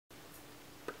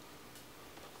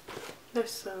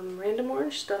There's some random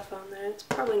orange stuff on there. It's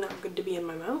probably not good to be in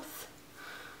my mouth.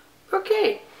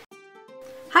 Okay.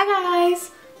 Hi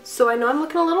guys! So I know I'm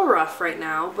looking a little rough right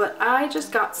now, but I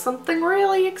just got something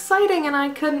really exciting and I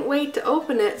couldn't wait to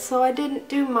open it, so I didn't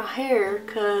do my hair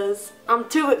because I'm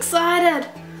too excited!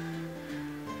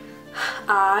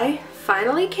 I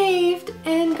finally caved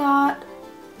and got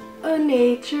a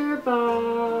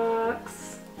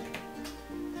Naturebox.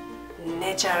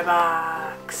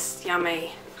 Naturebox.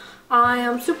 Yummy. I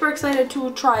am super excited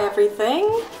to try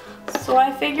everything, so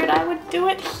I figured I would do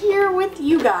it here with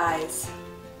you guys.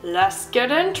 Let's get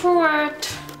into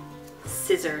it!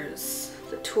 Scissors,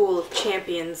 the tool of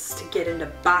champions to get into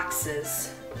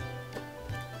boxes.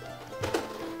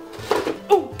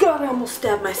 Oh god, I almost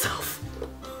stabbed myself.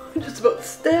 I'm just about to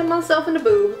stab myself in the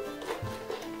boob.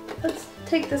 Let's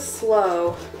take this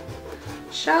slow,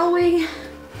 shall we?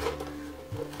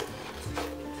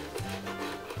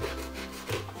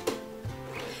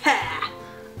 Ha!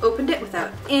 Opened it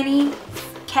without any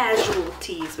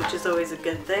casualties, which is always a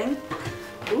good thing.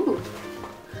 Ooh.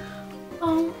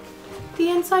 Oh, the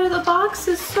inside of the box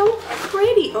is so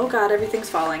pretty. Oh god, everything's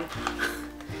falling.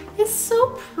 It's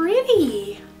so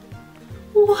pretty.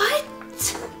 What?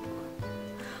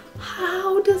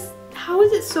 How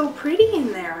is it so pretty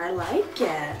in there? I like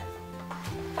it.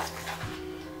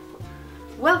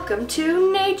 Welcome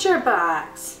to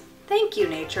Naturebox. Thank you,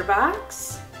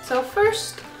 Naturebox. So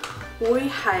first we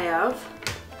have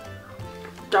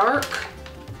dark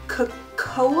cocoa?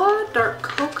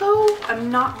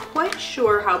 I'm not quite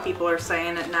sure how people are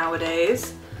saying it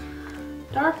nowadays.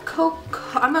 Dark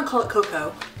cocoa, I'm gonna call it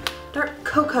cocoa. Dark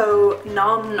cocoa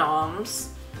nom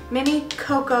noms. Mini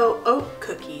cocoa oat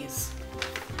cookies.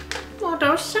 Oh,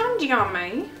 those sound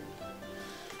yummy.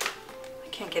 I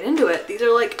can't get into it. These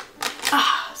are like,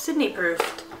 Sydney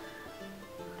proofed.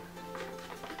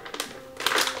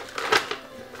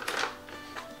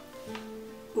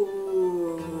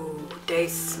 They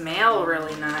smell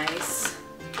really nice.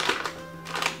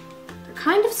 They're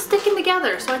kind of sticking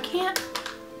together, so I can't...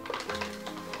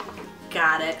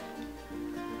 Got it.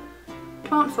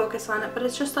 Won't focus on it, but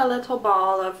it's just a little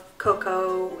ball of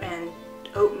cocoa and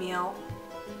oatmeal.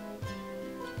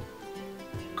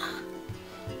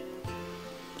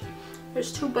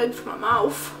 It's too big for my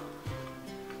mouth.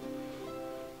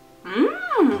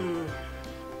 Mmm.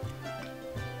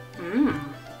 Mmm.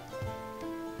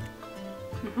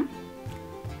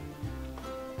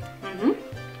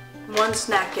 One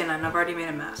snack in and I've already made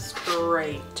a mess.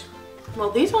 Great. Well,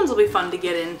 these ones will be fun to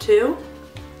get into.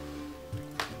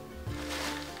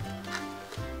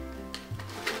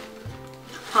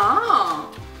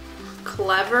 Oh,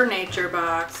 clever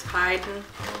Naturebox.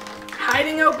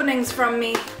 Hiding openings from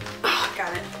me. Oh,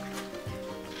 got it.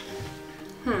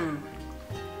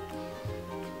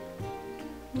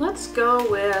 Let's go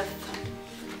with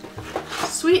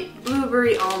sweet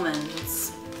blueberry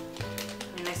almonds.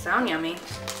 I mean, they sound yummy.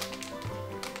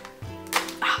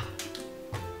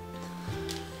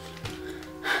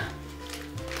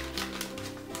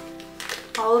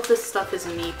 All of this stuff is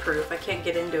me-proof. I can't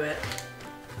get into it.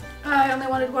 I only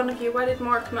wanted one of you. Why did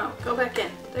more come out? Go back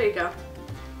in. There you go.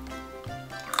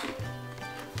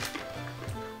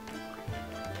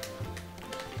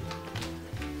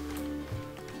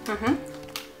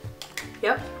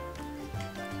 Yep.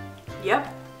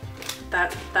 Yep.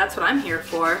 That's what I'm here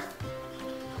for.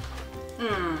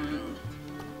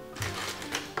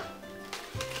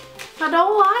 I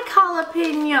don't like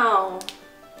jalapeno.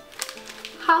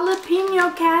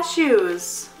 Jalapeno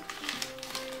cashews.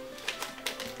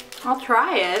 I'll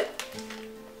try it.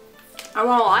 I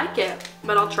won't like it,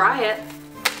 but I'll try it.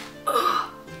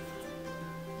 Ugh.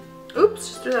 Oops,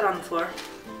 just threw that on the floor.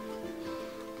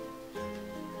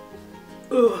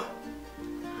 Ugh.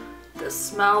 This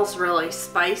smells really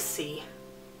spicy.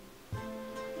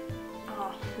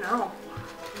 Oh, no.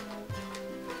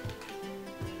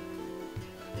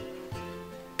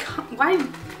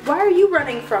 Why are you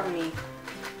running from me?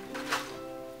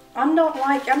 I'm not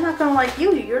gonna like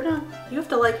you. You have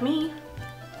to like me.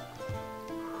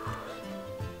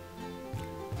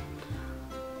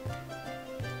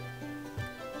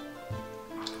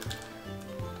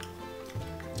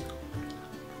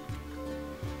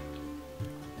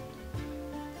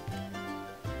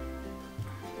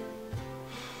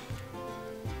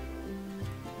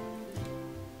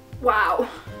 Wow.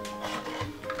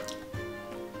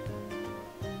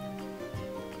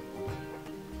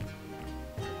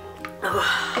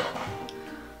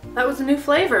 That was a new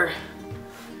flavor.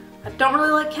 I don't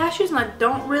really like cashews and I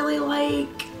don't really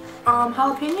like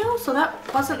jalapeno, so that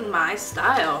wasn't my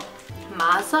style.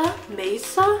 Mesa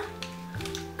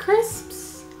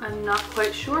crisps. I'm not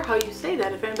quite sure how you say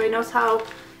that. If anybody knows how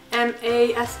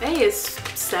M-A-S-A is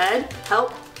said,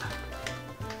 help.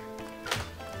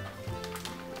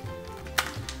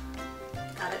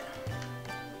 Got it.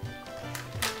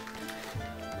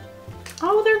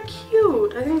 Oh, they're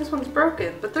cute. I think this one's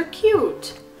broken, but they're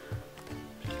cute.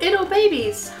 Little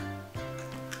babies.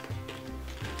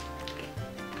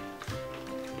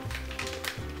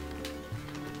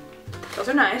 Those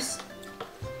are nice.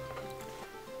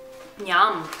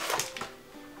 Yum.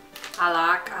 I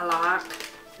like.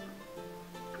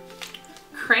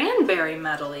 Cranberry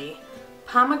medley.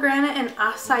 Pomegranate and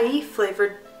acai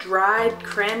flavored dried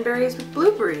cranberries with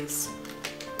blueberries.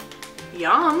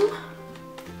 Yum.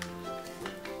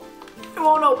 It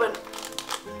won't open.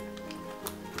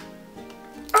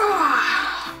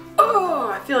 Oh,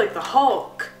 I feel like the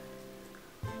Hulk.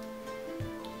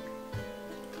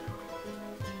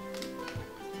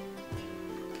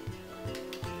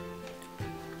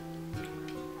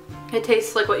 It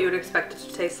tastes like what you would expect it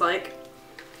to taste like.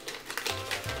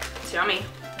 It's yummy.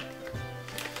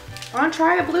 I want to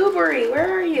try a blueberry. Where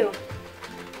are you?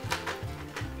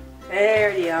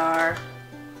 There you are.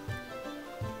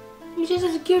 You're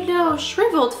just a cute little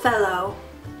shriveled fellow.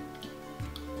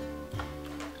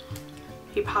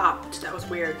 He popped. That was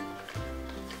weird.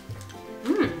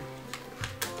 Mmm.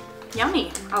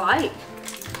 Yummy. I like.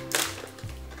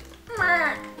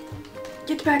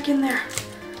 Get back in there.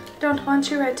 Don't want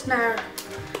you right now.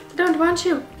 Don't want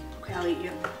you. Okay, I'll eat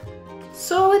you.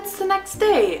 So it's the next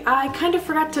day. I kind of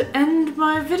forgot to end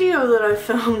my video that I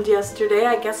filmed yesterday.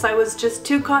 I guess I was just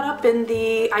too caught up in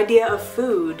the idea of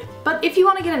food. But if you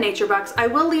want to get a Naturebox, I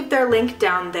will leave their link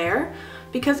down there.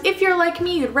 Because if you're like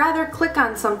me, you'd rather click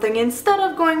on something instead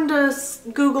of going to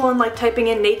Google and like typing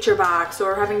in Naturebox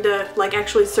or having to like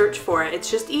actually search for it. It's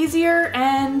just easier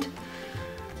and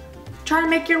trying to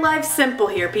make your life simple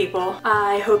here, people.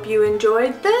 I hope you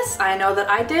enjoyed this. I know that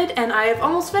I did, and I have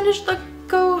almost finished the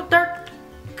dark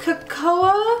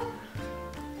cocoa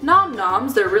nom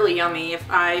noms. They're really yummy.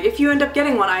 If you end up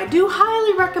getting one, I do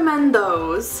highly recommend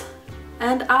those.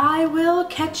 And I will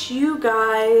catch you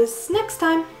guys next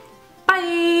time.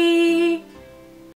 Bye!